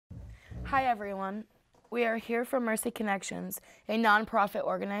Hi everyone. We are here from Mercy Connections, a nonprofit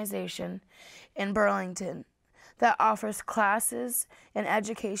organization in Burlington that offers classes in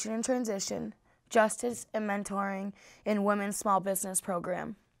education and transition, justice and mentoring in women's small business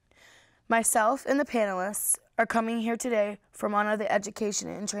program. Myself and the panelists are coming here today from one of the education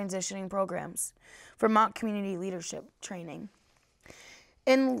and transitioning programs, Vermont Community Leadership Training.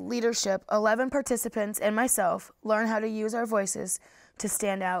 In leadership, 11 participants and myself learn how to use our voices to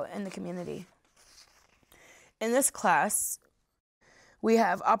stand out in the community. In this class, we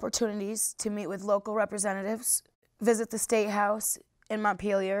have opportunities to meet with local representatives, visit the State House in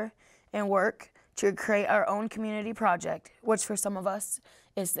Montpelier, and work to create our own community project, which for some of us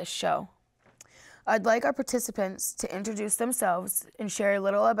is this show. I'd like our participants to introduce themselves and share a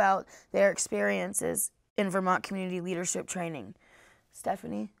little about their experiences in Vermont Community Leadership Training.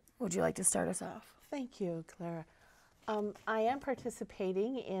 Stephanie, would you like to start us off? Thank you, Clara. I am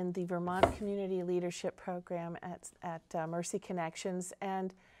participating in the Vermont Community Leadership Program at Mercy Connections,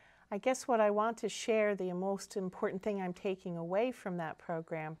 and I guess what I want to share, the most important thing I'm taking away from that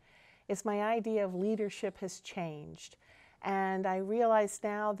program, is my idea of leadership has changed. And I realize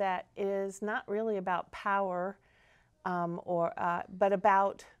now that it is not really about power, but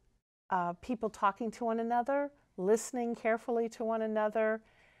about people talking to one another, listening carefully to one another,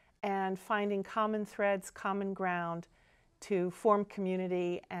 and finding common threads, common ground to form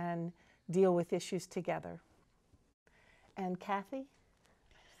community and deal with issues together. And Kathy?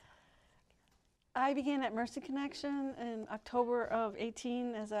 I began at Mercy Connection in October of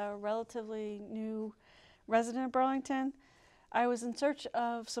 18 as a relatively new resident of Burlington. I was in search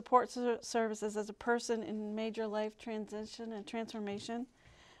of support services as a person in major life transition and transformation.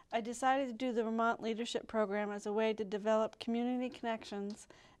 I decided to do the Vermont Leadership Program as a way to develop community connections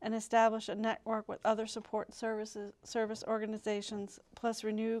and establish a network with other support service organizations, plus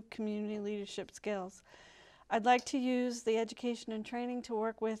renew community leadership skills. I'd like to use the education and training to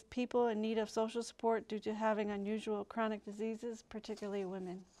work with people in need of social support due to having unusual chronic diseases, particularly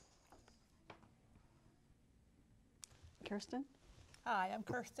women. Kirsten? Hi, I'm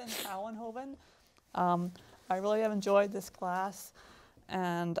Kirsten Cowenhoven. I really have enjoyed this class,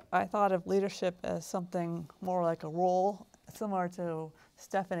 and I thought of leadership as something more like a role, similar to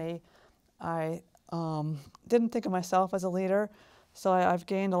Stephanie. I didn't think of myself as a leader, so I've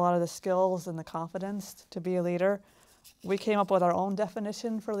gained a lot of the skills and the confidence to be a leader. We came up with our own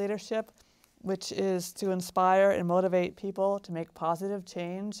definition for leadership, which is to inspire and motivate people to make positive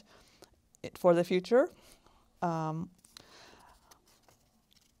change for the future.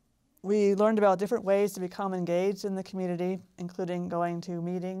 We learned about different ways to become engaged in the community, including going to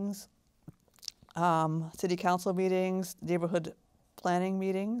meetings, city council meetings, neighborhood planning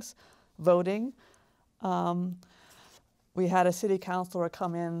meetings, voting. We had a city councilor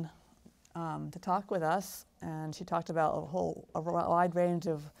come in to talk with us, and she talked about a wide range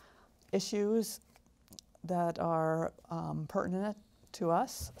of issues that are pertinent to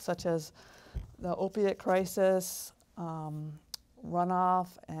us, such as the opiate crisis, runoff,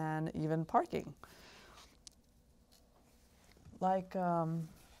 and even parking. Like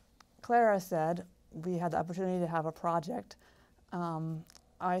Clara said, we had the opportunity to have a project.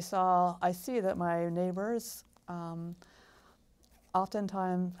 I see that my neighbors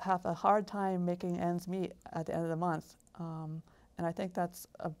oftentimes have a hard time making ends meet at the end of the month. And I think that's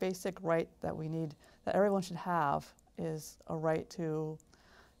a basic right that we need, that everyone should have, is a right to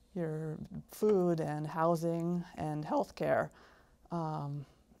your food and housing and health care.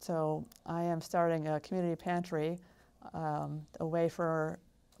 So I am starting a community pantry, a way for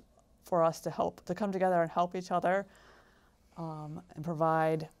us to come together and help each other, and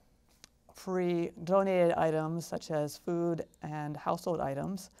provide free donated items such as food and household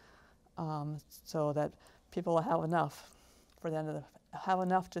items, so that people will have enough have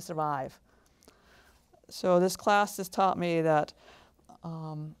enough to survive. So this class has taught me that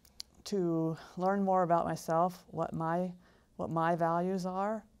to learn more about myself, what my values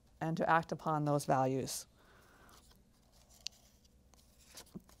are, and to act upon those values.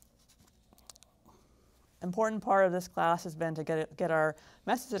 Important part of this class has been to get our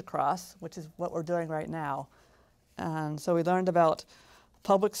message across, which is what we're doing right now. And so we learned about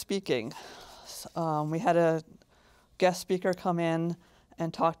public speaking. We had a guest speaker come in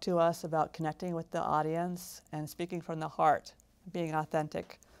and talk to us about connecting with the audience and speaking from the heart, being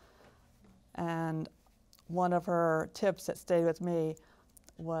authentic. And one of her tips that stayed with me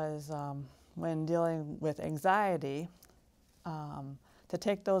was when dealing with anxiety, to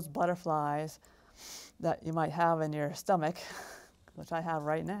take those butterflies that you might have in your stomach, which I have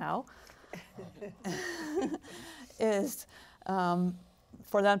right now, is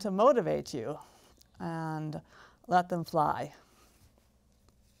for them to motivate you and let them fly.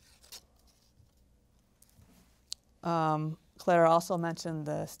 Claire also mentioned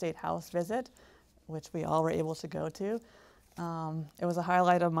the State House visit, which we all were able to go to. It was a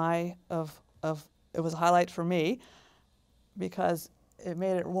highlight it was a highlight for me because it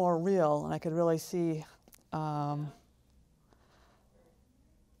made it more real, and I could really see, I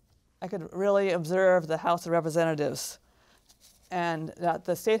could really observe the House of Representatives, and that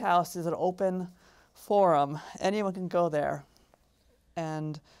the State House is an open forum. Anyone can go there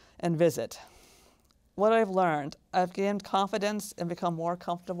and visit. What I've learned, I've gained confidence and become more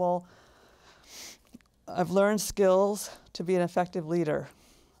comfortable. I've learned skills to be an effective leader.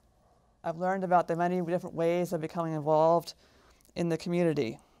 I've learned about the many different ways of becoming involved in the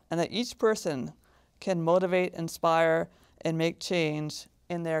community, and that each person can motivate, inspire, and make change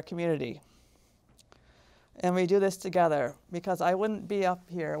in their community. And we do this together, because I wouldn't be up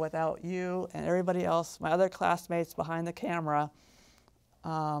here without you and everybody else, my other classmates behind the camera.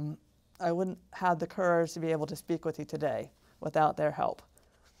 I wouldn't have the courage to be able to speak with you today without their help.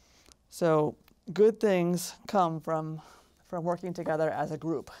 So good things come from working together as a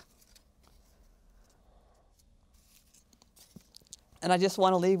group. And I just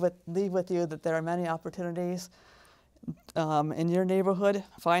want to leave with you that there are many opportunities in your neighborhood.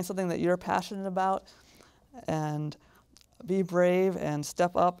 Find something that you're passionate about and be brave and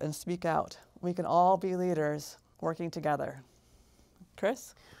step up and speak out. We can all be leaders working together.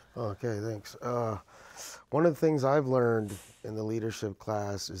 Chris? Okay, thanks. One of the things I've learned in the leadership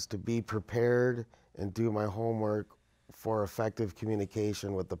class is to be prepared and do my homework for effective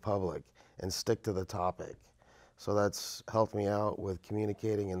communication with the public and stick to the topic. So that's helped me out with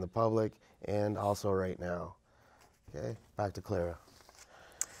communicating in the public and also right now. Okay, back to Clara.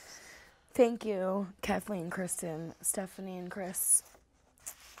 Thank you, Kathleen, Kristen, Stephanie, and Chris.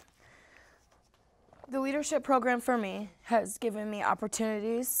 The leadership program for me has given me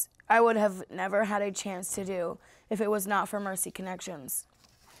opportunities I would have never had a chance to do if it was not for Mercy Connections.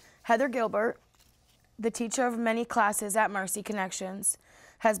 Heather Gilbert, the teacher of many classes at Mercy Connections,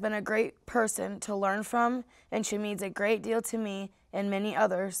 has been a great person to learn from, and she means a great deal to me and many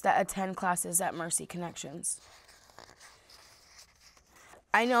others that attend classes at Mercy Connections.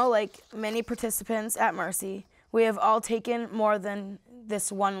 I know, like many participants at Mercy, we have all taken more than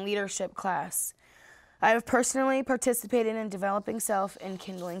this one leadership class. I have personally participated in Developing Self and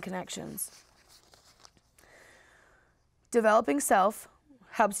Kindling Connections. Developing Self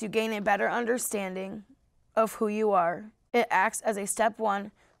helps you gain a better understanding of who you are. It acts as a step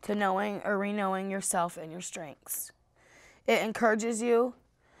one to knowing or re-knowing yourself and your strengths. It encourages you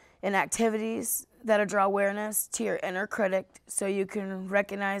in activities that draw awareness to your inner critic so you can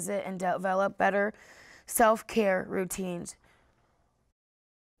recognize it and develop better self-care routines,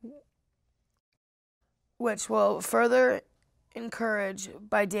 which will further encourage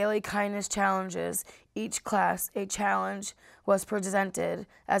by daily kindness challenges. Each class, a challenge was presented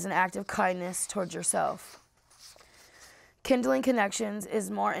as an act of kindness towards yourself. Kindling Connections is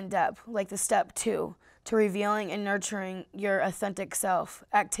more in-depth, like the step 2, to revealing and nurturing your authentic self.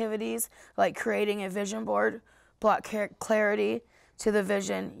 Activities like creating a vision board brought clarity to the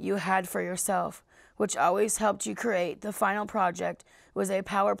vision you had for yourself, which always helped you create. The final project was a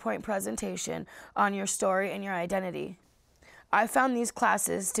PowerPoint presentation on your story and your identity. I found these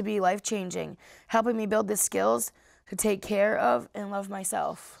classes to be life-changing, helping me build the skills to take care of and love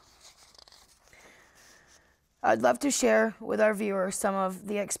myself. I'd love to share with our viewers some of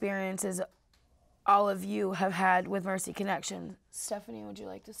the experiences all of you have had with Mercy Connection. Stephanie, would you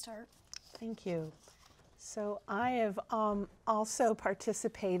like to start? Thank you. So I have also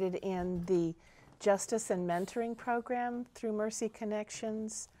participated in the Justice and Mentoring Program through Mercy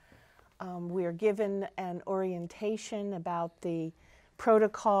Connections. We are given an orientation about the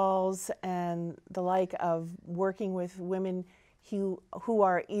protocols and the like of working with women who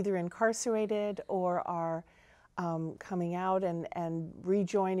are either incarcerated or are coming out and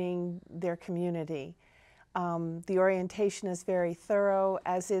rejoining their community. The orientation is very thorough,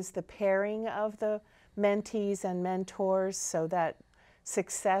 as is the pairing of the mentees and mentors, so that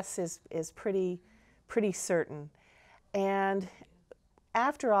success is pretty certain. And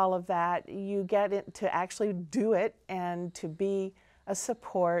after all of that, you get it to actually do it and to be a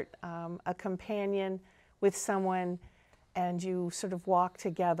support, a companion with someone, and you sort of walk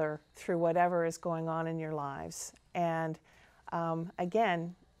together through whatever is going on in your lives. And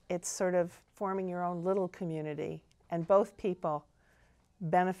again, it's sort of forming your own little community, and both people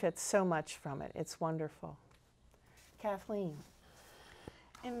benefit so much from it. It's wonderful. Kathleen.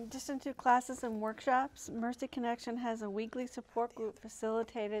 In addition to classes and workshops, Mercy Connection has a weekly support group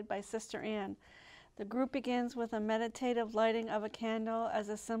facilitated by Sister Ann. The group begins with a meditative lighting of a candle as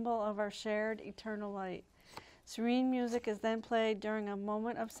a symbol of our shared eternal light. Serene music is then played during a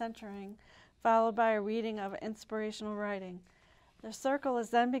moment of centering, followed by a reading of inspirational writing. The circle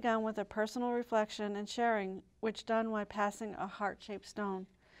is then begun with a personal reflection and sharing, which done while passing a heart-shaped stone.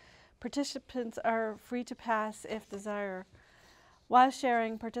 Participants are free to pass if desired. While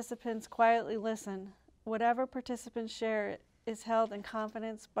sharing, participants quietly listen. Whatever participants share is held in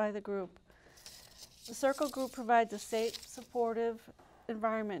confidence by the group. The circle group provides a safe, supportive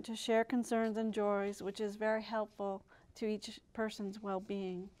environment to share concerns and joys, which is very helpful to each person's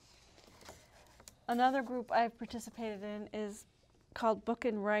well-being. Another group I've participated in is called Book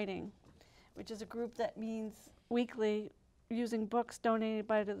and Writing, which is a group that meets weekly using books donated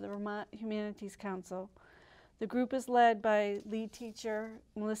by the Vermont Humanities Council. The group is led by lead teacher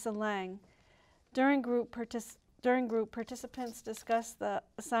Melissa Lang. During group, participants discuss the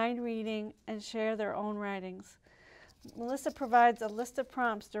assigned reading and share their own writings. Melissa provides a list of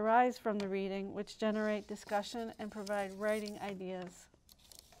prompts derived from the reading, which generate discussion and provide writing ideas.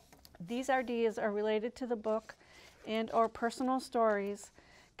 These ideas are related to the book and/or personal stories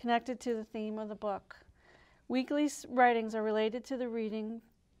connected to the theme of the book. Weekly writings are related to the reading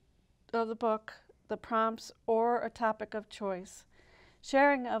of the book, the prompts, or a topic of choice.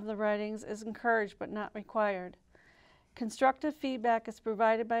 Sharing of the writings is encouraged but not required. Constructive feedback is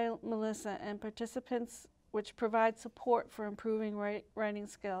provided by Melissa and participants, which provide support for improving writing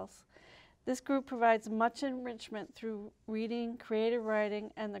skills. This group provides much enrichment through reading, creative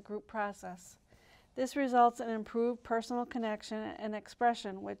writing, and the group process. This results in improved personal connection and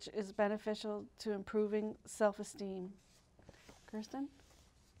expression, which is beneficial to improving self-esteem. Kirsten?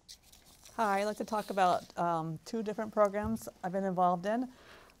 Hi, I'd like to talk about two different programs I've been involved in,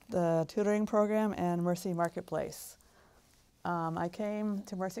 the tutoring program and Mercy Marketplace. I came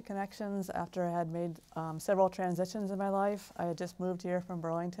to Mercy Connections after I had made several transitions in my life. I had just moved here from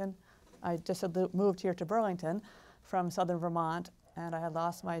Burlington. I just had moved here to Burlington from Southern Vermont, and I had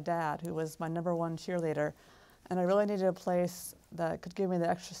lost my dad, who was my #1 cheerleader. And I really needed a place that could give me the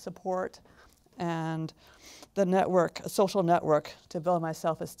extra support and the network, a social network, to build my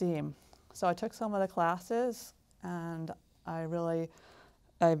self-esteem. So I took some of the classes, and I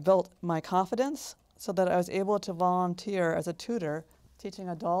built my confidence so that I was able to volunteer as a tutor, teaching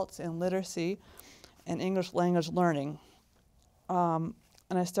adults in literacy and English language learning. And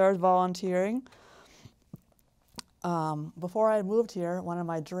I started volunteering. Before I moved here, one of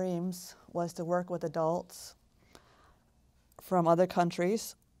my dreams was to work with adults from other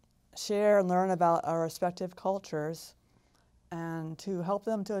countries, share and learn about our respective cultures, and to help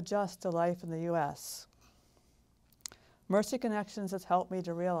them to adjust to life in the U.S. Mercy Connections has helped me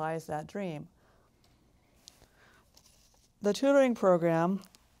to realize that dream. The tutoring program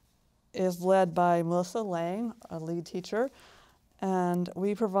is led by Melissa Lang, a lead teacher, and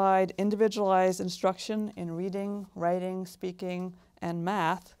we provide individualized instruction in reading, writing, speaking, and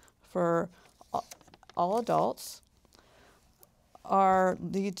math for all adults. Our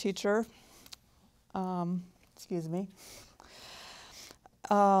lead teacher,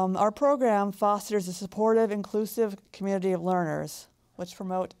 our program fosters a supportive, inclusive community of learners, which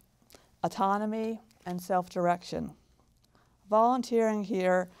promote autonomy and self-direction. Volunteering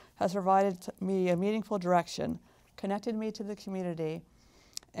here has provided me a meaningful direction, connected me to the community,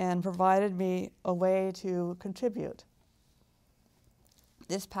 and provided me a way to contribute.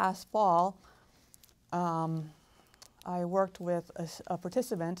 This past fall, I worked with a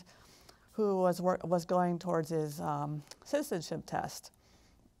participant who was going towards his citizenship test.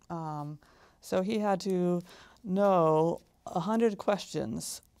 So he had to know 100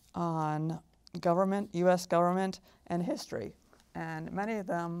 questions on government, U.S. government, and history. And many of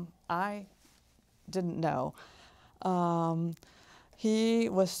them I didn't know. He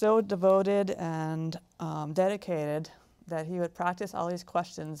was so devoted and dedicated that he would practice all these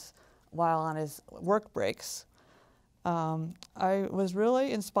questions while on his work breaks. I was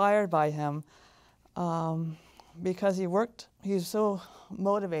really inspired by him because he was so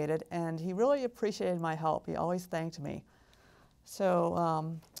motivated, and he really appreciated my help. He always thanked me.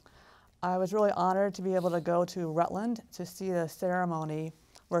 So I was really honored to be able to go to Rutland to see the ceremony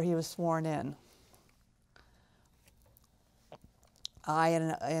where he was sworn in. I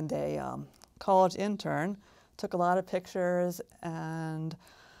and a college intern took a lot of pictures, and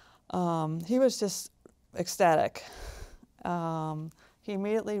he was just ecstatic. He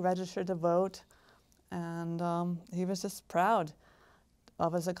immediately registered to vote, and he was just proud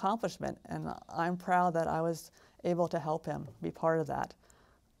of his accomplishment, and I'm proud that I was able to help him be part of that.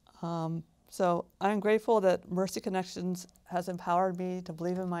 So I'm grateful that Mercy Connections has empowered me to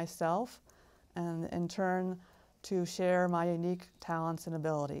believe in myself and in turn to share my unique talents and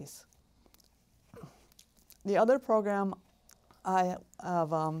abilities. The other program I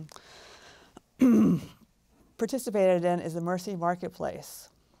have participated in is the Mercy Marketplace,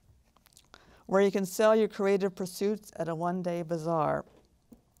 where you can sell your creative pursuits at a one-day bazaar.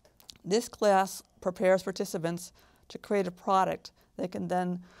 This class prepares participants to create a product they can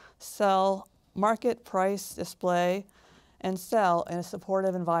then sell, market, price, display, and sell in a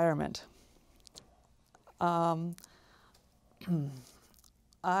supportive environment.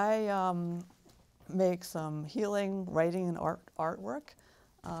 I make some healing, writing, and artwork.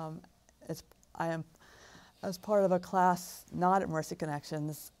 I am as part of a class not at Mercy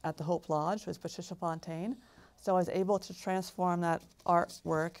Connections at the Hope Lodge with Patricia Fontaine. So I was able to transform that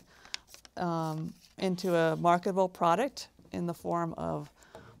artwork into a marketable product in the form of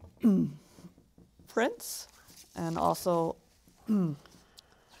prints and also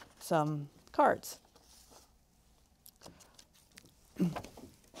some cards.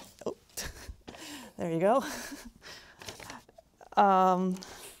 Oh, there you go.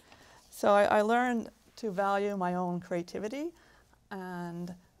 So I learned to value my own creativity,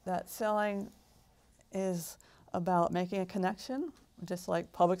 and that selling is about making a connection, just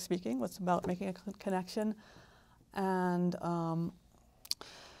like public speaking was about making a connection, and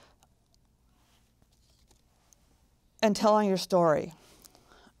telling your story.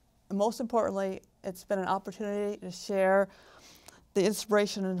 And most importantly, it's been an opportunity to share the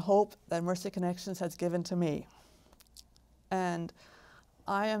inspiration and hope that Mercy Connections has given to me. And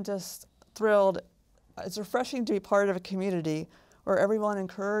I am just thrilled. It's refreshing to be part of a community where everyone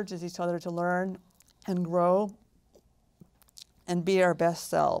encourages each other to learn and grow and be our best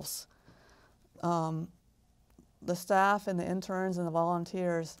selves. The staff and the interns and the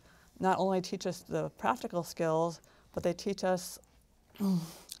volunteers not only teach us the practical skills, but they teach us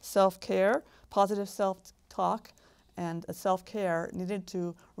self-care, positive self-talk, and self-care needed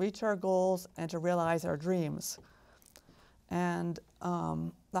to reach our goals and to realize our dreams. And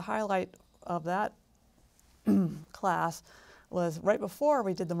the highlight of that class was right before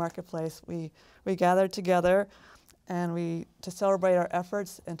we did the marketplace. We gathered together and to celebrate our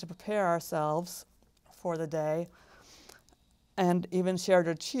efforts and to prepare ourselves for the day, and even shared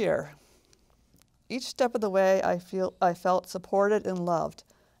a cheer. Each step of the way, I felt supported and loved,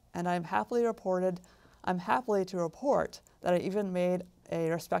 and I'm happy to report that I even made a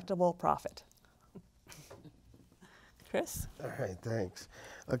respectable profit. Chris? All right, thanks.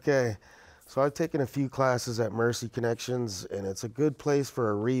 Okay, so I've taken a few classes at Mercy Connections, and it's a good place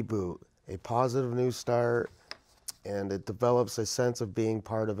for a reboot, a positive new start, and it develops a sense of being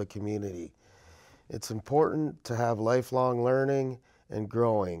part of a community. It's important to have lifelong learning and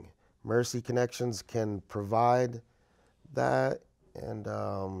growing. Mercy Connections can provide that, and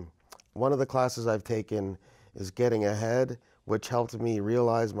one of the classes I've taken is Getting Ahead, which helped me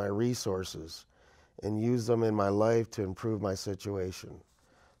realize my resources and use them in my life to improve my situation.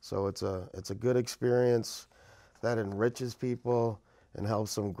 So it's a good experience that enriches people and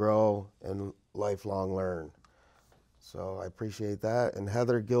helps them grow and lifelong learn. So I appreciate that. And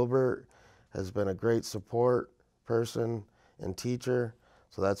Heather Gilbert has been a great support person and teacher,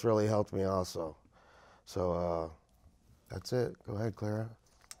 so that's really helped me also. So that's it. Go ahead, Clara.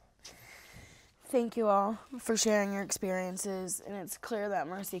 Thank you all for sharing your experiences, and it's clear that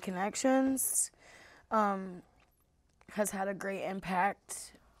Mercy Connections has had a great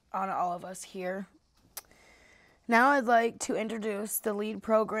impact on all of us here. Now I'd like to introduce the lead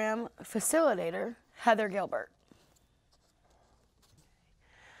program facilitator, Heather Gilbert.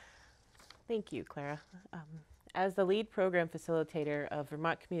 Thank you, Clara. As the lead program facilitator of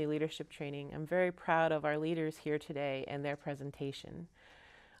Vermont Community Leadership Training, I'm very proud of our leaders here today and their presentation.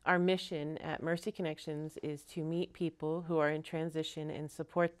 Our mission at Mercy Connections is to meet people who are in transition and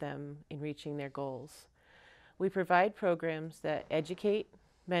support them in reaching their goals. We provide programs that educate,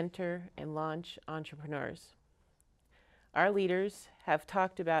 mentor, and launch entrepreneurs. Our leaders have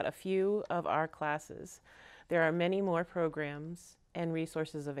talked about a few of our classes. There are many more programs and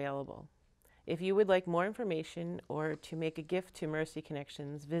resources available. If you would like more information or to make a gift to Mercy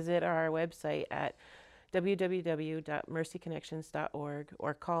Connections, visit our website at www.mercyconnections.org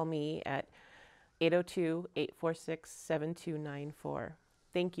or call me at 802-846-7294.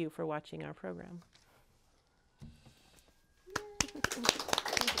 Thank you for watching our program.